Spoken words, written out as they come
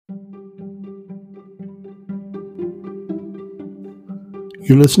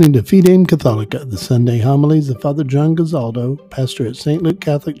You're listening to Fidem Catholica, the Sunday homilies of Father John Gazaldo, pastor at St. Luke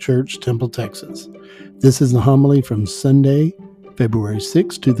Catholic Church, Temple, Texas. This is the homily from Sunday, February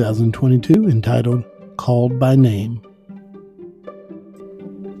 6, 2022, entitled Called by Name.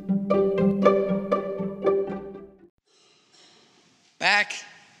 Back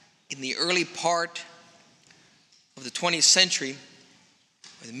in the early part of the 20th century,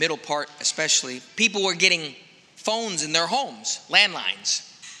 or the middle part especially, people were getting phones in their homes,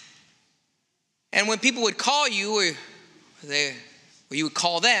 landlines. And when people would call you, or you would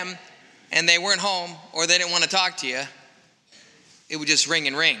call them, and they weren't home, or they didn't want to talk to you, it would just ring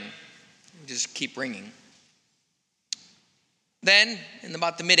and ring. It would just keep ringing. Then, in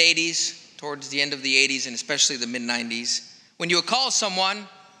about the mid-'80s, towards the end of the 80s, and especially the mid-'90s, when you would call someone,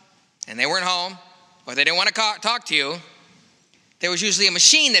 and they weren't home, or they didn't want to talk to you, there was usually a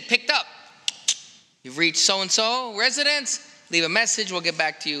machine that picked up. You've reached so-and-so residence, leave a message, we'll get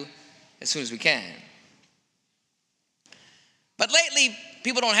back to you as soon as we can. But lately,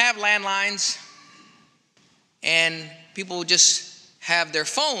 people don't have landlines, and people just have their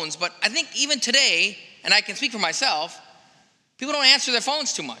phones. But I think even today, and I can speak for myself, people don't answer their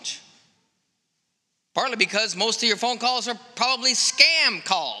phones too much. Partly because most of your phone calls are probably scam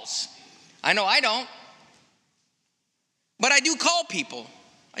calls. I know I don't. But I do call people.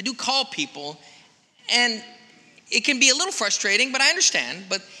 And it can be a little frustrating, but I understand.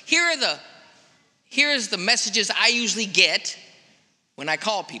 But here is the messages I usually get when I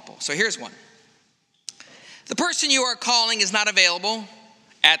call people. So here's one. The person you are calling is not available.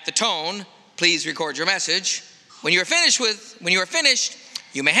 At the tone, please record your message. When you are finished,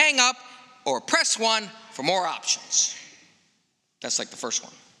 you may hang up or press 1 for more options. That's like the first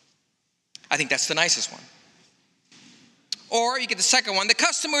one. I think that's the nicest one. Or you get the second one. The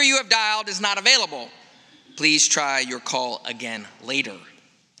customer you have dialed is not available. Please try your call again later.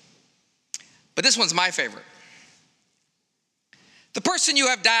 But this one's my favorite. The person you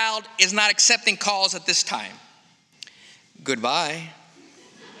have dialed is not accepting calls at this time. Goodbye.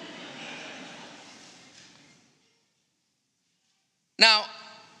 Now,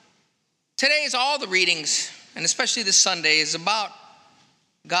 today's all the readings, and especially this Sunday, is about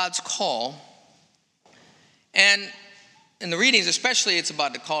God's call. And in the readings especially, it's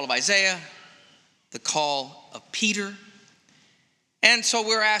about the call of Isaiah, the call of Peter. And so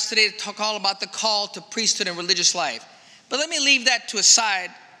we're asked today to talk all about the call to priesthood and religious life. But let me leave that to a side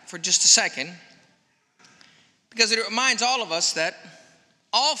for just a second, because it reminds all of us that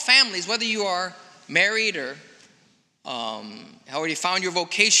all families, whether you are married or already found your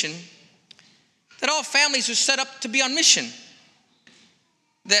vocation, that all families are set up to be on mission.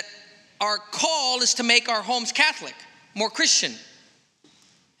 That our call is to make our homes Catholic, more Christian.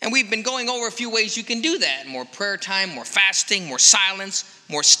 And we've been going over a few ways you can do that. More prayer time, more fasting, more silence,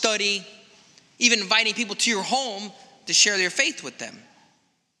 more study, even inviting people to your home to share their faith with them.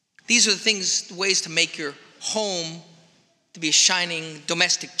 These are the ways to make your home to be a shining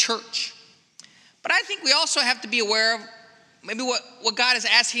domestic church. But I think we also have to be aware of maybe what God is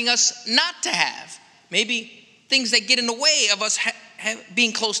asking us not to have. Maybe things that get in the way of us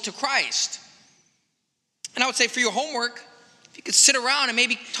being close to Christ. And I would say for your homework, if you could sit around and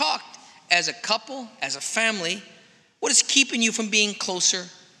maybe talk as a couple, as a family, what is keeping you from being closer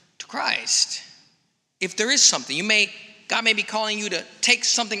to Christ? If there is something, God may be calling you to take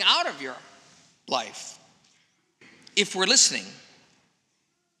something out of your life. If we're listening.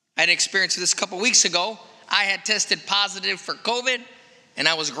 I had an experience this a couple weeks ago. I had tested positive for COVID, and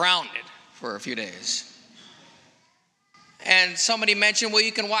I was grounded for a few days. And somebody mentioned, well,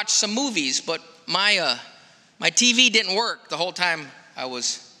 you can watch some movies, but my TV didn't work the whole time I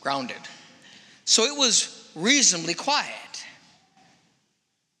was grounded. So it was reasonably quiet.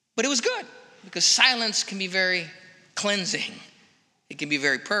 But it was good, because silence can be very cleansing. It can be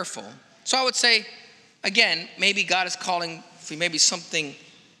very prayerful. So I would say, again, maybe God is calling for maybe something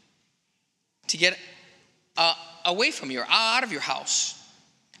to get away from you, out of your house.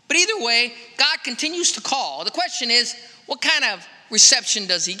 But either way, God continues to call. The question is, what kind of reception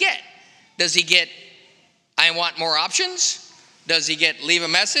does he get? Does he get, I want more options? Does he get, leave a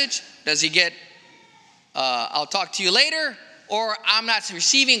message? Does he get, I'll talk to you later? Or I'm not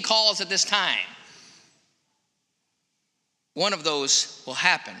receiving calls at this time? One of those will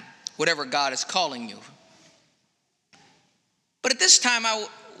happen, whatever God is calling you. But at this time, I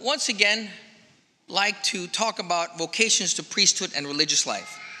once again like to talk about vocations to priesthood and religious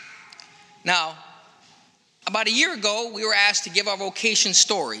life. Now, about a year ago, we were asked to give our vocation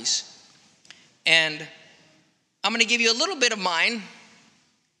stories. And I'm going to give you a little bit of mine.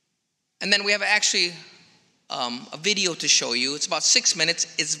 And then we have actually a video to show you. It's about 6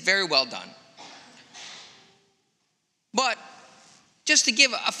 minutes. It's very well done. But just to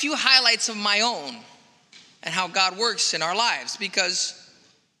give a few highlights of my own and how God works in our lives, because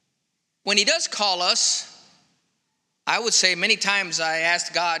when he does call us, I would say many times I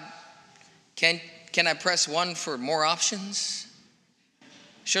asked God, can I press 1 for more options?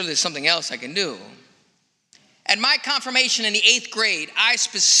 Surely there's something else I can do. At my confirmation in the 8th grade, I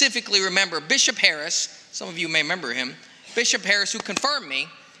specifically remember Bishop Harris. Some of you may remember him. Bishop Harris, who confirmed me.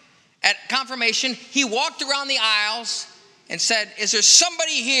 At confirmation, he walked around the aisles and said, is there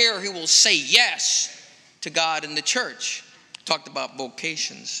somebody here who will say yes to God in the church? Talked about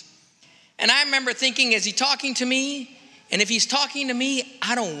vocations. And I remember thinking, is he talking to me? And if he's talking to me,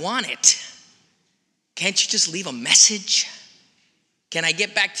 I don't want it. Can't you just leave a message? Can I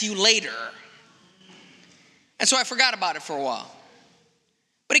get back to you later? And so I forgot about it for a while.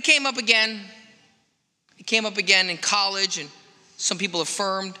 But it came up again. It came up again in college, and some people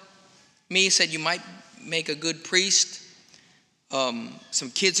affirmed me, said you might make a good priest.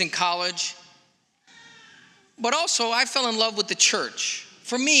 Some kids in college. But also, I fell in love with the church.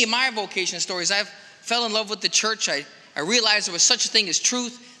 For me, my vocation stories, I fell in love with the church. I realized there was such a thing as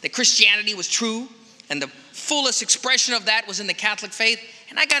truth, that Christianity was true, and the fullest expression of that was in the Catholic faith,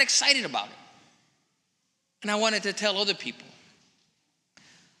 and I got excited about it. And I wanted to tell other people.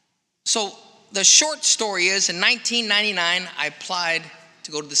 So the short story is, in 1999, I applied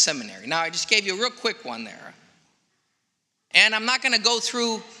to go to the seminary. Now, I just gave you a real quick one there. And I'm not going to go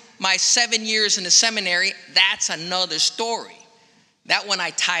through my 7 years in the seminary. That's another story. That one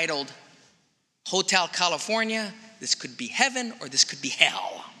I titled Hotel California. This could be heaven or this could be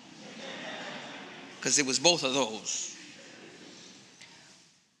hell. Because it was both of those.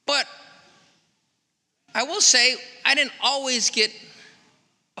 But I will say I didn't always get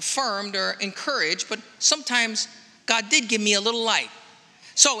affirmed or encouraged, but sometimes God did give me a little light.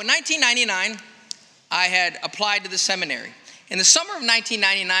 So in 1999, I had applied to the seminary. In the summer of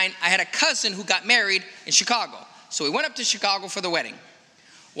 1999, I had a cousin who got married in Chicago. So we went up to Chicago for the wedding.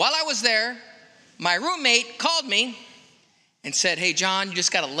 While I was there, my roommate called me and said, hey, John, you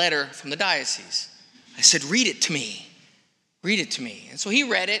just got a letter from the diocese. I said, read it to me. Read it to me. And so he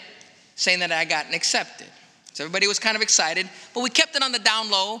read it, saying that I had gotten accepted. So everybody was kind of excited, but we kept it on the down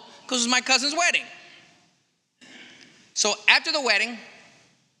low because it was my cousin's wedding. So after the wedding,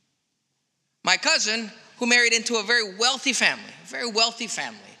 my cousin, who married into a very wealthy family,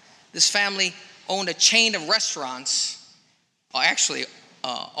 this family owned a chain of restaurants, actually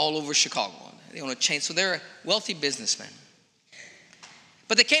all over Chicago. They own a chain, so they're wealthy businessmen.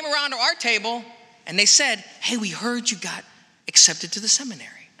 But they came around to our table and they said, hey, we heard you got accepted to the seminary.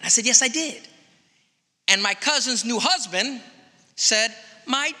 And I said, yes, I did. And my cousin's new husband said,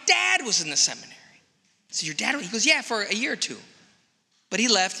 my dad was in the seminary. I said, your dad? He goes, yeah, for a year or two. But he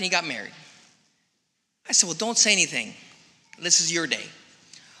left and he got married. I said, well, don't say anything. This is your day.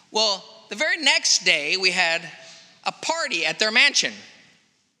 Well, the very next day, we had a party at their mansion.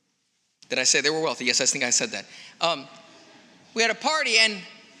 Did I say they were wealthy? Yes, I think I said that. We had a party, and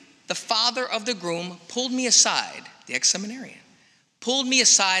the father of the groom pulled me aside, the ex-seminarian, pulled me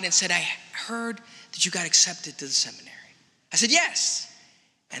aside and said, I heard that you got accepted to the seminary. I said, yes.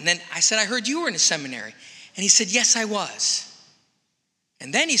 And then I said, I heard you were in the seminary. And he said, yes, I was.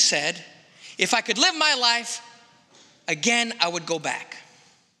 And then he said, if I could live my life again, I would go back.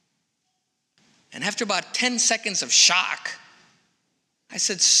 And after about 10 seconds of shock, I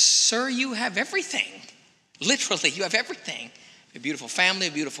said, sir, you have everything. Literally, you have everything. A beautiful family,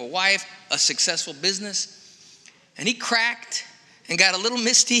 a beautiful wife, a successful business. And he cracked and got a little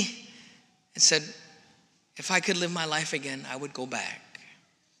misty and said, if I could live my life again, I would go back.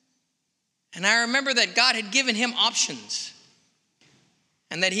 And I remember that God had given him options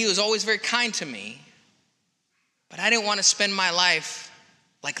and that he was always very kind to me. But I didn't want to spend my life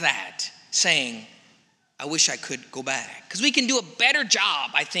like that, saying, I wish I could go back. Because we can do a better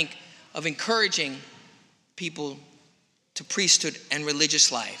job, I think, of encouraging people to priesthood and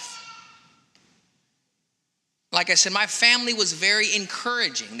religious life. Like I said, my family was very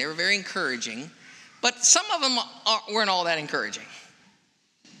encouraging. They were very encouraging. But some of them weren't all that encouraging.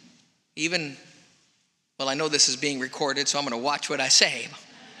 Even, well, I know this is being recorded, so I'm going to watch what I say.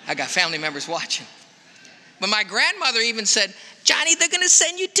 I got family members watching. But my grandmother even said, Johnny, they're going to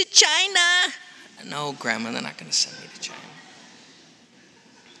send you to China. No, Grandma, they're not going to send me to China.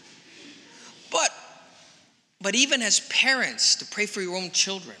 But even as parents, to pray for your own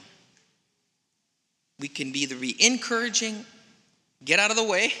children, we can be either be encouraging, get out of the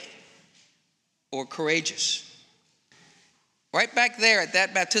way, or courageous. Right back there at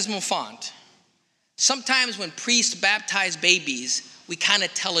that baptismal font Sometimes when priests baptize babies, we kind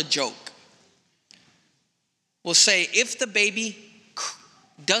of tell a joke. We'll say, if the baby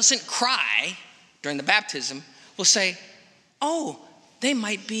doesn't cry during the baptism, we'll say, oh, they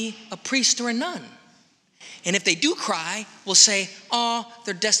might be a priest or a nun. And if they do cry, we'll say, oh,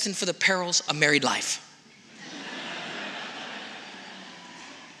 they're destined for the perils of married life.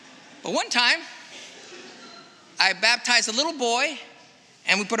 But one time, I baptized a little boy,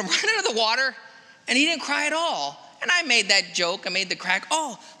 and we put him right under the water, and he didn't cry at all. And I made that joke. I made the crack,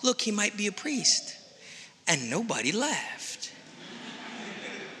 oh, look, he might be a priest. And nobody laughed.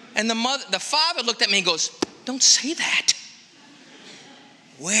 And the father looked at me and goes, don't say that.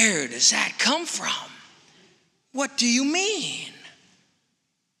 Where does that come from? What do you mean?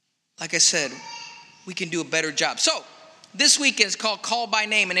 Like I said, we can do a better job. So this weekend is called Call by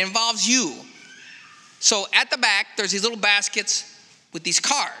Name, and it involves you. So at the back, there's these little baskets with these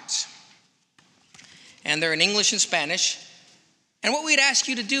cards. And they're in English and Spanish. And what we'd ask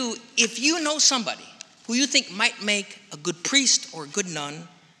you to do, if you know somebody who you think might make a good priest or a good nun,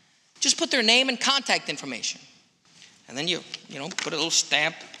 just put their name and contact information. And then you put a little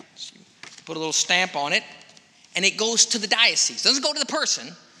stamp on it, and it goes to the diocese. It doesn't go to the person,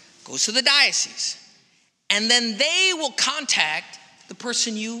 it goes to the diocese. And then they will contact the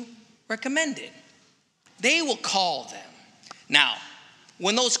person you recommended. They will call them. Now,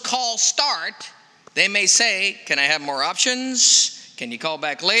 when those calls start, they may say, can I have more options? Can you call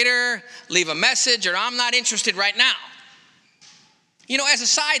back later? Leave a message, or I'm not interested right now. As a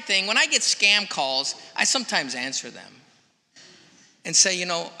side thing, when I get scam calls, I sometimes answer them and say,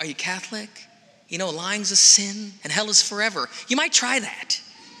 are you Catholic? Lying's a sin and hell is forever. You might try that.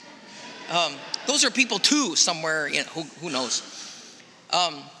 Those are people too somewhere, who knows.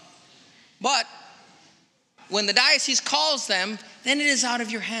 But when the diocese calls them, then it is out of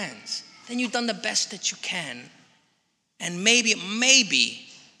your hands. Then you've done the best that you can. And maybe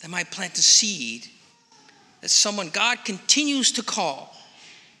that might plant a seed that God continues to call.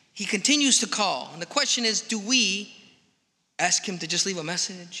 He continues to call. And the question is, do we ask him to just leave a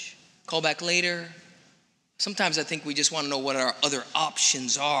message? Call back later? Sometimes I think we just want to know what our other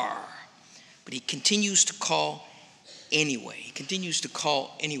options are. But he continues to call anyway. He continues to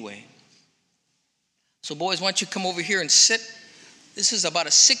call anyway. So boys, why don't you come over here and sit? This is about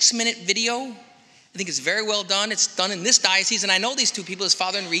a 6-minute video. I think it's very well done. It's done in this diocese. And I know these two people, it's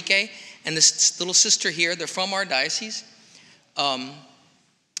Father Enrique and this little sister here. They're from our diocese. And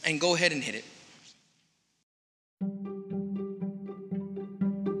go ahead and hit it.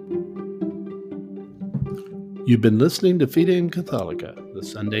 You've been listening to Fide Catholica, the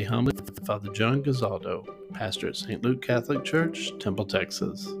Sunday homily of Father John Gazaldo, pastor at St. Luke Catholic Church, Temple,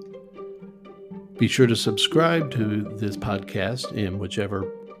 Texas. Be sure to subscribe to this podcast in whichever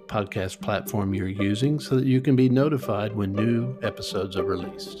podcast platform you're using so that you can be notified when new episodes are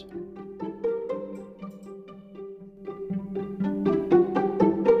released.